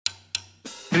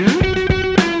I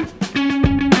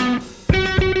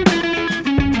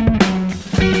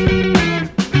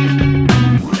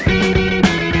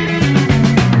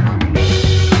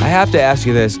have to ask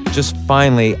you this, just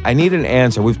finally, I need an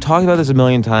answer. We've talked about this a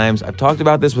million times. I've talked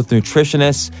about this with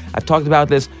nutritionists. I've talked about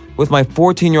this with my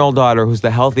 14-year-old daughter, who's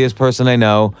the healthiest person I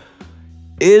know.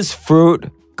 Is fruit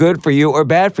good for you or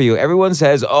bad for you? Everyone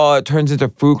says, oh, it turns into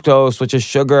fructose, which is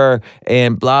sugar,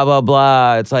 and blah, blah,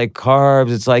 blah. It's like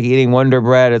carbs. It's like eating Wonder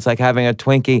Bread. It's like having a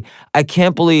Twinkie. I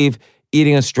can't believe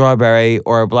eating a strawberry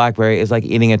or a blackberry is like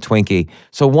eating a Twinkie.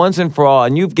 So once and for all,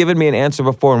 and you've given me an answer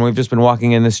before when we've just been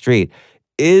walking in the street,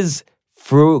 is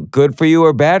fruit good for you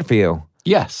or bad for you?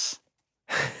 Yes.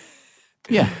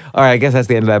 Yeah. All right, I guess that's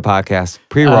the end of that podcast.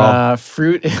 Pre-roll.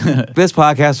 Fruit. This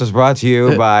podcast was brought to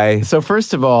you by So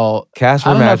first of all, Casper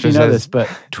I don't know if you know Mattresses. this, but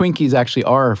Twinkies actually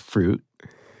are fruit.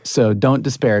 So don't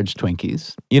disparage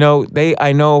Twinkies. You know,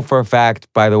 I know for a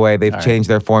fact, by the way, they've All right. changed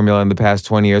their formula in the past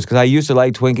 20 years because I used to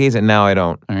like Twinkies and now I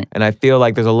don't. All right. And I feel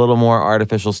like there's a little more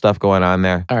artificial stuff going on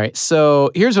there. All right.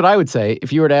 So here's what I would say.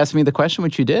 If you were to ask me the question,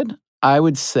 which you did, I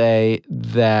would say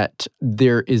that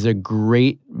there is a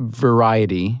great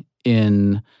variety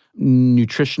in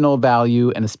nutritional value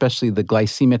and especially the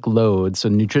glycemic load. So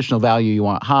nutritional value, you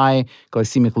want high,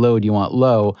 glycemic load, you want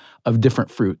low, of different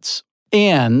fruits.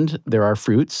 And there are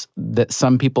fruits that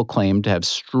some people claim to have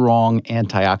strong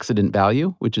antioxidant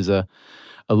value, which is a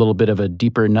little bit of a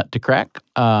deeper nut to crack.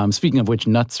 Speaking of which,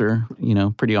 nuts are,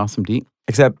 pretty awesome to eat.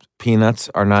 Except peanuts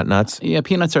are not nuts. Yeah,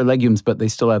 peanuts are legumes, but they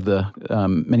still have the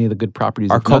many of the good properties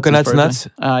Are of nuts. coconuts nuts?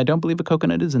 I don't believe a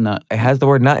coconut is a nut. It has the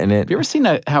word nut in it. Have you ever seen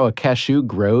how a cashew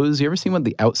grows? You ever seen what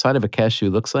the outside of a cashew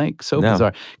looks like? So No.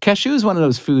 bizarre. Cashew is one of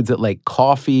those foods that, like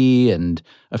coffee and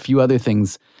a few other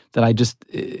things, that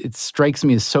it strikes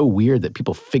me as so weird that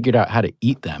people figured out how to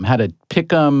eat them, how to pick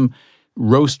them,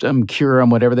 roast them, cure them,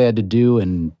 whatever they had to do,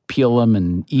 and peel them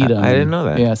and eat them. I didn't know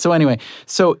that. Yeah. So anyway,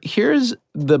 here's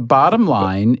the bottom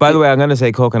line. By the way, I'm going to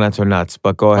say coconuts are nuts,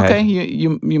 but go ahead. Okay,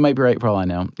 you might be right for all I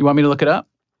know. You want me to look it up?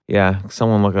 Yeah,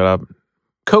 someone look it up.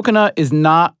 Coconut is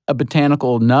not a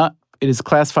botanical nut. It is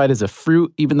classified as a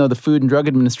fruit, even though the Food and Drug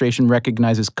Administration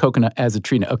recognizes coconut as a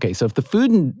tree nut. Okay, so if the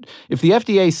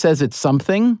FDA says it's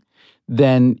something,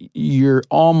 then you're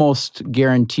almost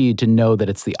guaranteed to know that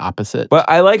it's the opposite. But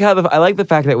I like the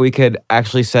fact that we could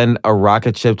actually send a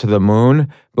rocket ship to the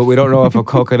moon, but we don't know if a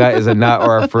coconut is a nut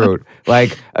or a fruit.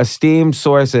 Like, esteemed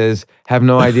sources have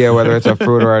no idea whether it's a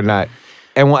fruit or a nut.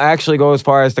 And we'll actually go as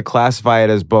far as to classify it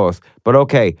as both. But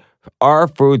okay, are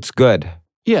fruits good?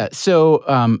 Yeah,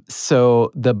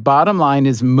 so the bottom line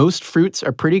is most fruits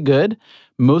are pretty good.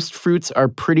 Most fruits are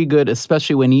pretty good,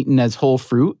 especially when eaten as whole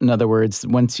fruit. In other words,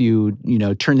 once you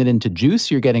turn it into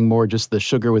juice, you're getting more just the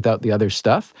sugar without the other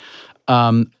stuff.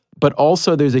 But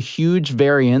also, there's a huge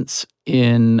variance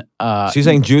in. So you're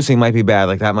saying juicing might be bad,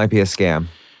 like that might be a scam?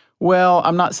 Well,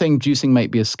 I'm not saying juicing might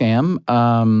be a scam,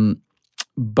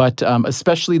 but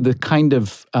especially the kind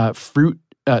of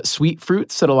sweet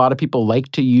fruits that a lot of people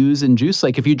like to use in juice.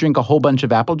 Like if you drink a whole bunch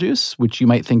of apple juice, which you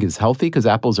might think is healthy because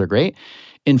apples are great,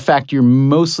 in fact, you're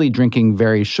mostly drinking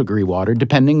very sugary water,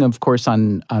 depending, of course,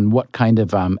 on what kind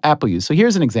of apple you use. So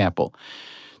here's an example.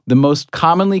 The most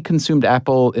commonly consumed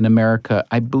apple in America,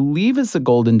 I believe, is the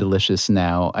Golden Delicious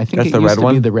now. I think That's it the used red to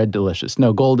one? be the Red Delicious.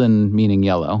 No, golden meaning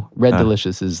yellow. Red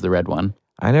Delicious is the red one.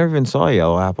 I never even saw a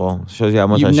yellow apple. Shows you how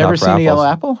much I You've shop never for seen a apples. yellow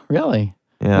apple? Really?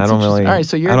 Yeah, That's I don't really. interesting. All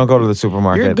right, so I don't go to the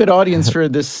supermarket. You're a good audience for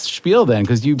this spiel then,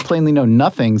 because you plainly know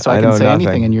nothing, so I I can know say nothing.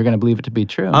 anything and you're going to believe it to be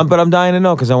true. But I'm dying to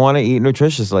know because I want to eat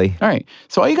nutritiously. All right.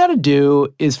 So all you got to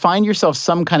do is find yourself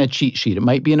some kind of cheat sheet. It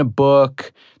might be in a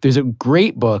book. There's a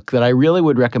great book that I really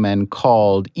would recommend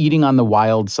called Eating on the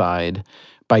Wild Side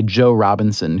by Jo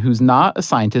Robinson, who's not a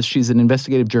scientist. She's an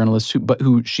investigative journalist, but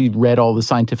she read all the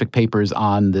scientific papers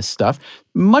on this stuff,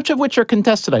 much of which are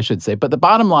contested, I should say. But the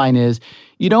bottom line is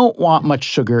you don't want much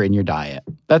sugar in your diet.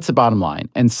 That's the bottom line.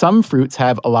 And some fruits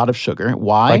have a lot of sugar.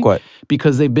 Why? Like what?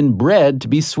 Because they've been bred to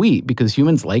be sweet, because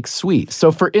humans like sweet.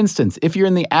 So for instance, if you're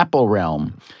in the apple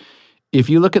realm, if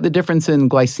you look at the difference in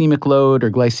glycemic load or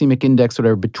glycemic index,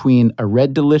 whatever, between a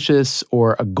Red Delicious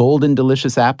or a Golden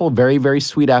Delicious apple, very, very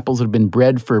sweet apples that have been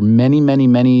bred for many, many,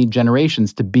 many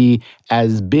generations to be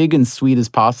as big and sweet as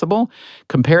possible,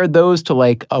 compare those to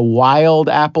like a wild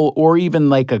apple or even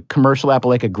like a commercial apple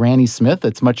like a Granny Smith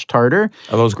that's much tartar.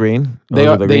 Are those green?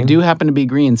 They do happen to be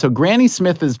green. So Granny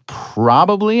Smith is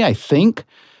probably, I think,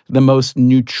 the most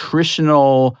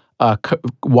nutritional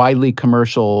widely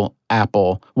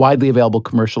available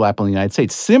commercial apple in the United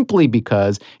States, simply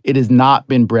because it has not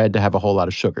been bred to have a whole lot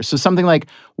of sugar. So something like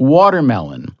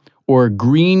watermelon or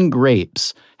green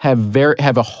grapes have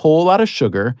a whole lot of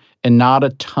sugar and not a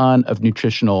ton of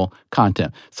nutritional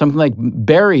content. Something like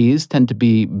berries tend to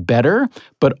be better,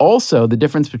 but also the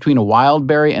difference between a wild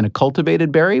berry and a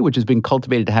cultivated berry, which has been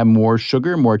cultivated to have more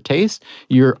sugar, more taste,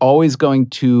 you're always going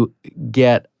to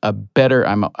get a better,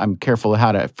 I'm careful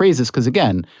how to phrase this because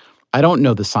again, I don't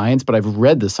know the science, but I've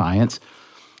read the science.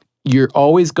 You're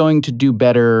always going to do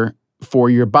better for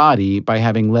your body by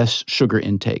having less sugar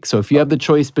intake. So if you have the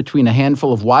choice between a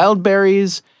handful of wild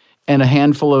berries and a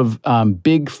handful of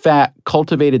big, fat,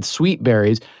 cultivated sweet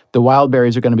berries, the wild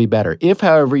berries are going to be better. If,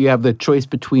 however, you have the choice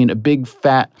between a big,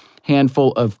 fat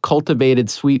handful of cultivated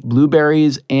sweet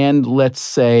blueberries and, let's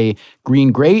say,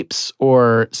 green grapes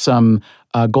or some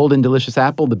golden delicious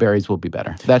apple, the berries will be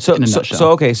better. That's in a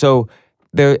nutshell. So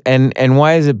there, and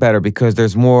why is it better? Because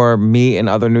there's more meat and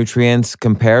other nutrients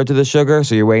compared to the sugar,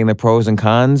 so you're weighing the pros and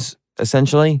cons,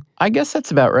 essentially? I guess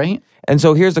that's about right. And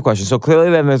so here's the question. So clearly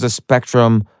then there's a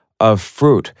spectrum of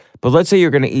fruit. But let's say you're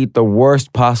going to eat the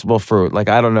worst possible fruit, like,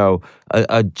 I don't know,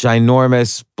 a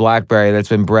ginormous blackberry that's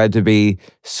been bred to be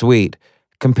sweet.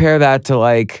 Compare that to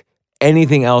like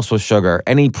anything else with sugar,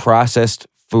 any processed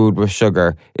food with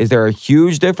sugar. Is there a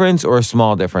huge difference or a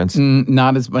small difference?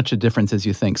 Not as much a difference as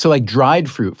you think. So like dried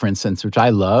fruit, for instance, which I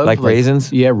love. Like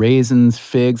raisins? Yeah, raisins,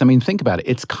 figs. I mean, think about it.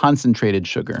 It's concentrated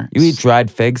sugar. You eat dried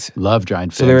figs? Love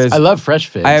dried figs. I love fresh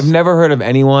figs. I have never heard of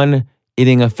anyone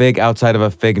eating a fig outside of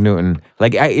a fig Newton.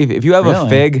 Like, if you have a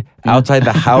fig outside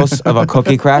the house of a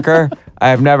cookie cracker, I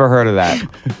have never heard of that.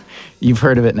 You've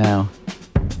heard of it now.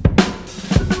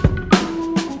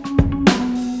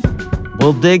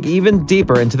 We'll dig even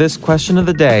deeper into this question of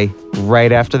the day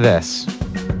right after this.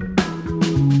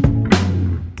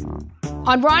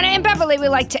 On Rana and Beverly, we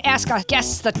like to ask our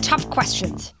guests the tough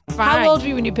questions. How old were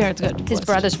you when your parents got divorced? His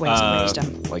brothers raised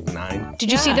him. Like 9.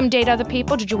 Did you see them date other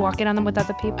people? Did you walk in on them with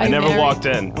other people? I never walked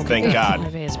in, thank God.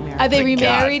 Are they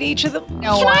remarried, each of them?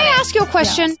 No, Can I ask you a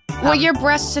question? Yes. Were your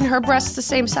breasts and her breasts the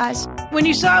same size? When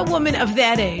you saw a woman of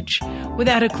that age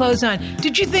without her clothes on,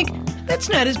 did you think, that's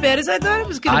not as bad as I thought it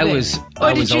was going to be?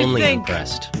 I was only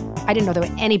impressed. I didn't know there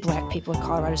were any black people in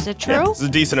Colorado. Is that true? Yeah, it's a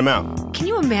decent amount. Can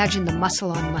you imagine the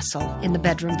muscle on muscle in the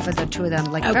bedroom for the two of them?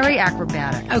 Like very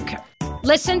acrobatic. Okay.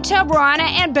 Listen to Rana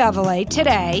and Beverly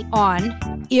today on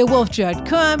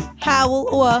earwolf.com, Howl,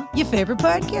 or your favorite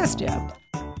podcast app.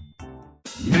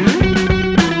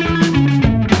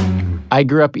 I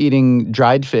grew up eating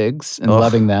dried figs and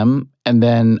loving them. And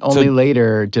then only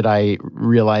later did I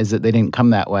realize that they didn't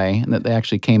come that way and that they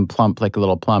actually came plump like a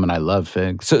little plum. And I love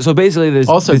figs. So basically there's...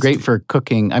 Also great for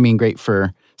cooking. I mean, great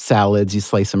for salads. You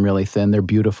slice them really thin. They're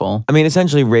beautiful. I mean,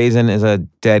 essentially raisin is a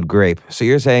dead grape. So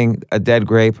you're saying a dead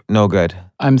grape, no good.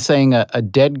 I'm saying a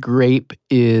dead grape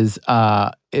is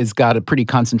got a pretty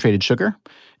concentrated sugar.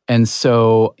 And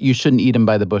so you shouldn't eat them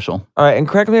by the bushel. All right. And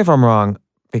correct me if I'm wrong,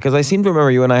 because I seem to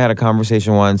remember you and I had a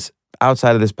conversation once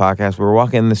outside of this podcast. We were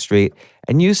walking in the street,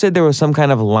 and you said there was some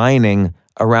kind of lining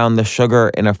around the sugar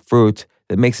in a fruit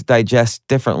that makes it digest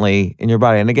differently in your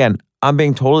body. And again, I'm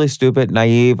being totally stupid,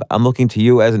 naive. I'm looking to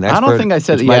you as an expert. I don't think I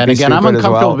said it. Yeah, and again, I'm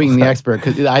uncomfortable being the expert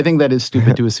because I think that is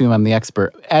stupid to assume I'm the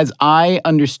expert. As I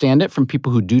understand it from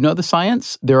people who do know the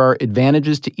science, there are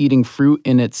advantages to eating fruit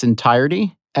in its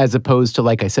entirety as opposed to,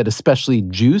 like I said, especially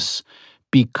juice,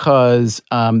 because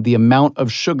the amount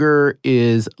of sugar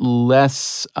is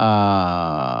less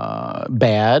bad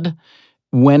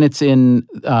when it's in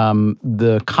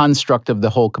the construct of the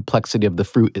whole complexity of the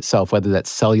fruit itself, whether that's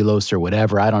cellulose or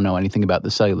whatever. I don't know anything about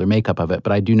the cellular makeup of it,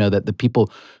 but I do know that the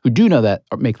people who do know that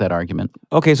make that argument.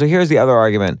 Okay, so here's the other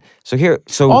argument.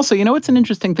 Also, you know what's an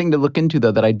interesting thing to look into,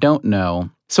 though, that I don't know?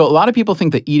 So a lot of people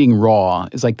think that eating raw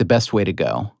is like the best way to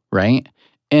go, right?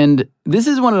 And this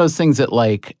is one of those things that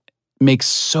like makes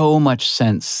so much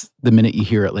sense the minute you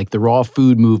hear it. Like the raw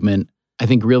food movement, I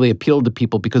think really appealed to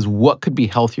people because what could be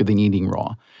healthier than eating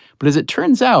raw? But as it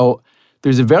turns out,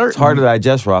 it's hard to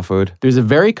digest raw food. There's a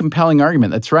very compelling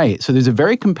argument. That's right. So there's a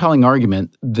very compelling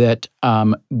argument that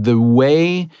the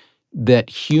way that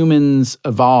humans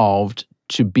evolved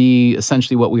to be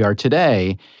essentially what we are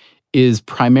today is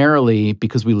primarily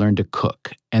because we learned to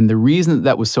cook. And the reason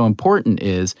that was so important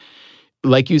is,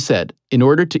 like you said, in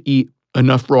order to eat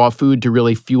enough raw food to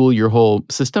really fuel your whole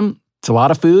system, it's a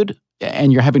lot of food,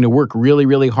 and you're having to work really,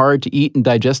 really hard to eat and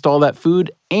digest all that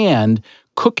food, and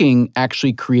cooking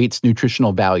actually creates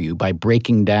nutritional value by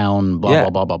breaking down blah,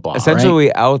 blah, blah. Essentially,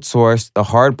 we outsourced the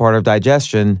hard part of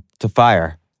digestion to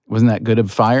fire. Wasn't that good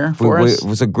of fire for us? It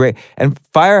was a great... And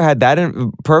fire had that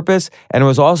purpose, and it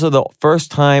was also the first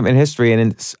time in history,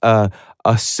 and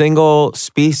a single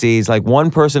species, like one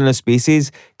person in a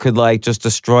species could like just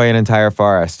destroy an entire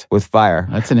forest with fire.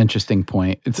 That's an interesting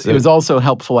point. It was also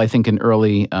helpful, I think, in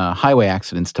early highway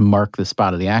accidents to mark the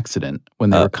spot of the accident when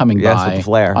they were coming by with the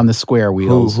flare. on the square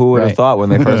wheels. Who would have thought when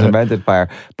they first invented fire?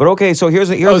 But okay, so here's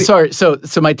sorry. So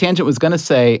my tangent was going to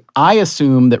say, I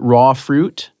assume that raw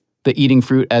fruit, the eating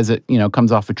fruit as it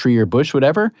comes off a tree or bush,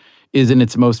 whatever, is in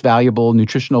its most valuable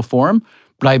nutritional form.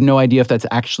 But I have no idea if that's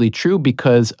actually true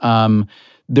because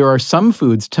there are some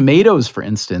foods, tomatoes, for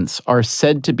instance, are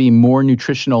said to be more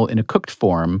nutritional in a cooked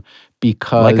form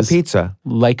because... Like a pizza.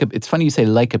 It's funny you say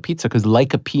like a pizza because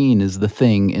lycopene is the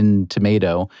thing in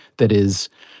tomato that is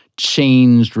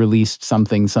changed, released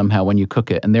something somehow when you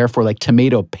cook it. And therefore, like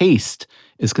tomato paste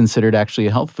is considered actually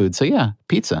a health food. So yeah,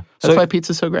 pizza. That's why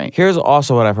pizza's so great. Here's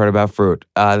also what I've heard about fruit.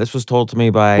 This was told to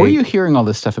me by... Where are you hearing all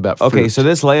this stuff about fruit? Okay, so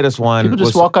this latest one People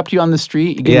just walk up to you on the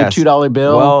street, you give them a $2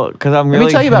 bill. Well, because I'm really... Let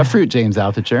me tell you about fruit, James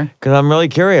Altucher. Because I'm really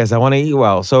curious. I want to eat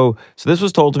well. So this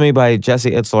was told to me by Jesse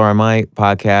Itzler on my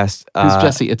podcast. Who's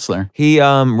Jesse Itzler? He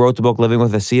wrote the book Living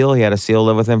with a Seal. He had a seal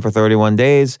live with him for 31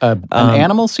 days. An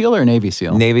animal seal or a Navy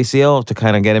SEAL? Navy SEAL to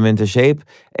kind of get him into shape.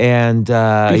 And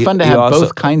it'd be fun to have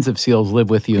both kinds of seals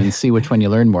live with you and see which one you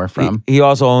learn more from. He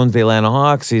also owns the Atlanta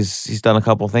Hawks. He's done a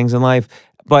couple things in life.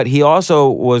 But he also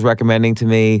was recommending to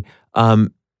me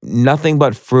nothing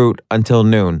but fruit until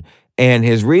noon. And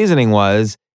his reasoning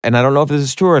was, and I don't know if this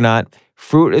is true or not,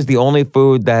 fruit is the only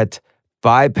food that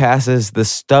bypasses the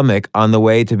stomach on the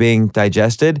way to being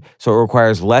digested, so it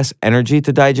requires less energy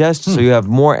to digest. So you have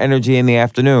more energy in the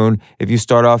afternoon if you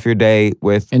start off your day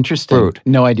with fruit.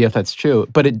 No idea if that's true,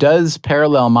 but it does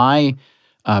parallel my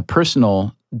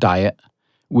personal diet,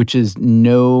 which is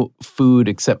no food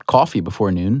except coffee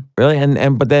before noon. Really?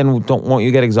 But then won't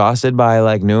you get exhausted by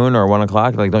like noon or 1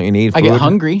 o'clock? Like, don't you need food? I get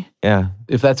hungry. Yeah.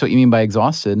 If that's what you mean by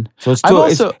exhausted. So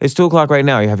it's 2 o'clock right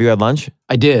now. Have you had lunch?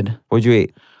 I did. What'd you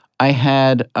eat? I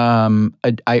had,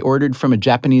 I ordered from a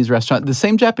Japanese restaurant, the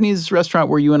same Japanese restaurant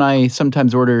where you and I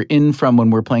sometimes order in from when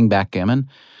we're playing backgammon.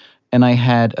 And I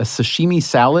had a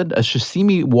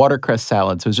sashimi watercress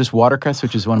salad. So it's just watercress,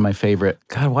 which is one of my favorite.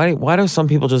 God, why do some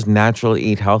people just naturally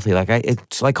eat healthy? Like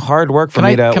it's like hard work for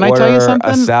me to order tell you something?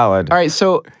 A salad. All right,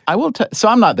 so I will. So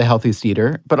I'm not the healthiest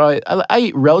eater, but I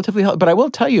eat relatively healthy. But I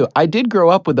will tell you, I did grow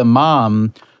up with a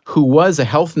mom who was a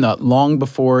health nut long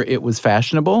before it was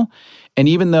fashionable. And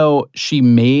even though she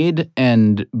made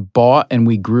and bought and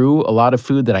we grew a lot of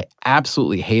food that I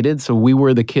absolutely hated, so we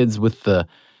were the kids with the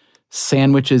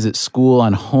sandwiches at school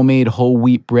on homemade whole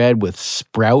wheat bread with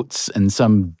sprouts and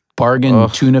some bargain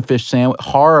tuna fish sandwich.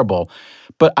 Horrible.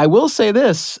 But I will say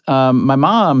this, my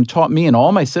mom taught me and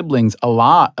all my siblings a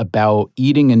lot about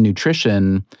eating and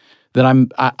nutrition that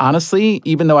I honestly,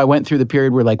 even though I went through the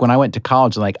period where like when I went to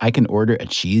college, like I can order a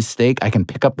cheesesteak, I can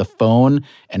pick up the phone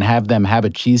and have them have a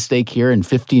cheesesteak here in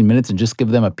 15 minutes and just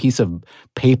give them a piece of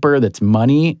paper that's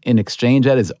money in exchange.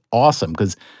 That is awesome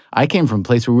because I came from a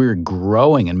place where we were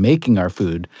growing and making our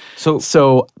food.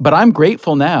 So, but I'm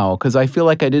grateful now because I feel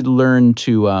like I did learn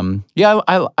to,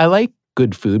 I like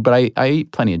good food, but I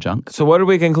eat plenty of junk. So what did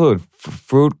we conclude?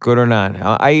 Fruit, good or not?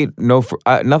 I eat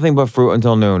nothing but fruit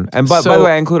until noon. And by the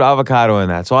way, I include avocado in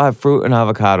that. So I'll have fruit and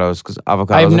avocados because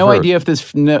avocados I have no fruit. idea if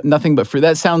there's nothing but fruit.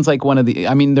 That sounds like one of the,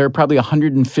 I mean, there are probably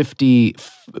 150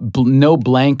 no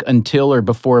blank until or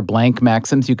before blank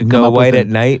maxims you could come up with. No white at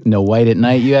night? No white at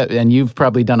night. And you've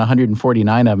probably done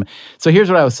 149 of them. So here's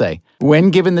what I would say. When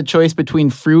given the choice between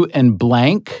fruit and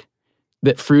blank,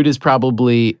 that fruit is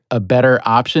probably a better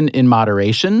option in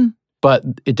moderation, but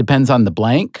it depends on the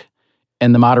blank,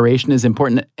 and the moderation is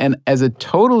important. And as a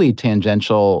totally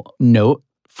tangential note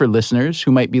for listeners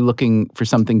who might be looking for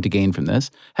something to gain from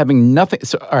this, having nothing.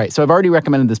 So, all right, so I've already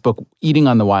recommended this book, Eating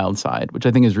on the Wild Side, which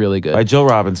I think is really good. By Joe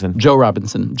Robinson.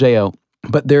 J.O.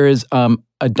 But there is a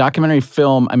documentary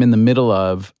film I'm in the middle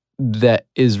of that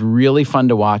is really fun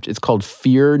to watch. It's called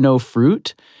Fear No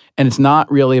Fruit. And it's not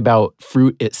really about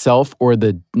fruit itself or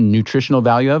the nutritional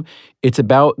value of. It's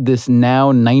about this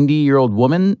now 90-year-old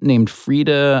woman named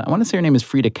Frida, I want to say her name is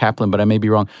Frida Kaplan, but I may be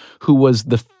wrong, who was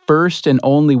the first and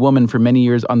only woman for many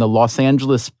years on the Los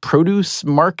Angeles Produce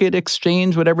Market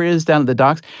Exchange, whatever it is, down at the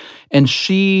docks. And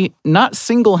she, not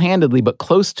single-handedly, but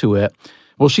close to it,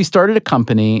 well, she started a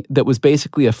company that was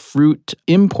basically a fruit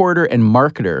importer and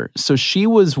marketer. So she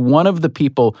was one of the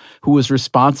people who was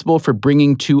responsible for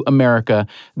bringing to America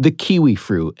the kiwi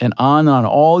fruit and on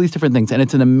all these different things. And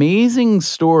it's an amazing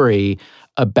story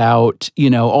about,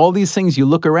 all these things you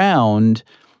look around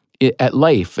at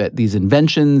life, at these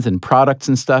inventions and products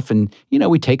and stuff. And,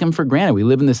 we take them for granted. We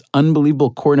live in this unbelievable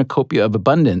cornucopia of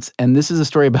abundance. And this is a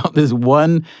story about this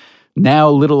one now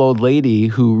little old lady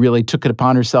who really took it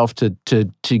upon herself to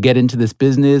get into this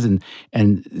business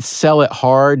and sell it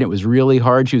hard. It was really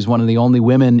hard. She was one of the only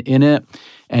women in it.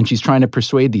 And she's trying to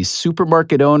persuade these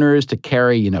supermarket owners to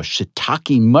carry,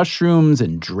 shiitake mushrooms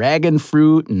and dragon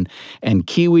fruit and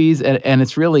kiwis. And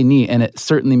it's really neat. And it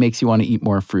certainly makes you want to eat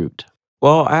more fruit.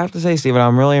 Well, I have to say, Stephen,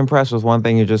 I'm really impressed with one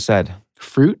thing you just said.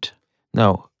 Fruit?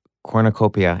 No,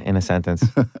 cornucopia in a sentence.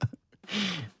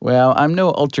 Well, I'm no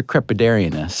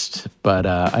ultra-crepidarianist, but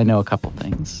I know a couple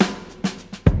things.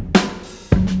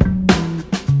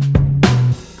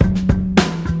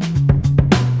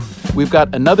 We've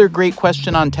got another great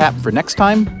question on tap for next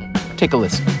time. Take a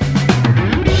listen.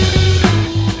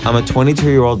 I'm a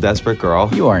 22-year-old desperate girl.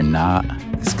 You are not.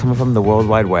 This is coming from the World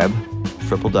Wide Web,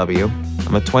 W.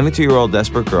 I'm a 22-year-old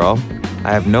desperate girl.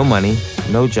 I have no money,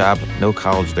 no job, no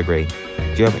college degree.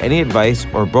 Do you have any advice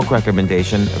or book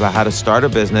recommendation about how to start a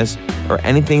business or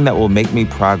anything that will make me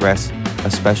progress,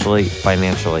 especially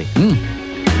financially?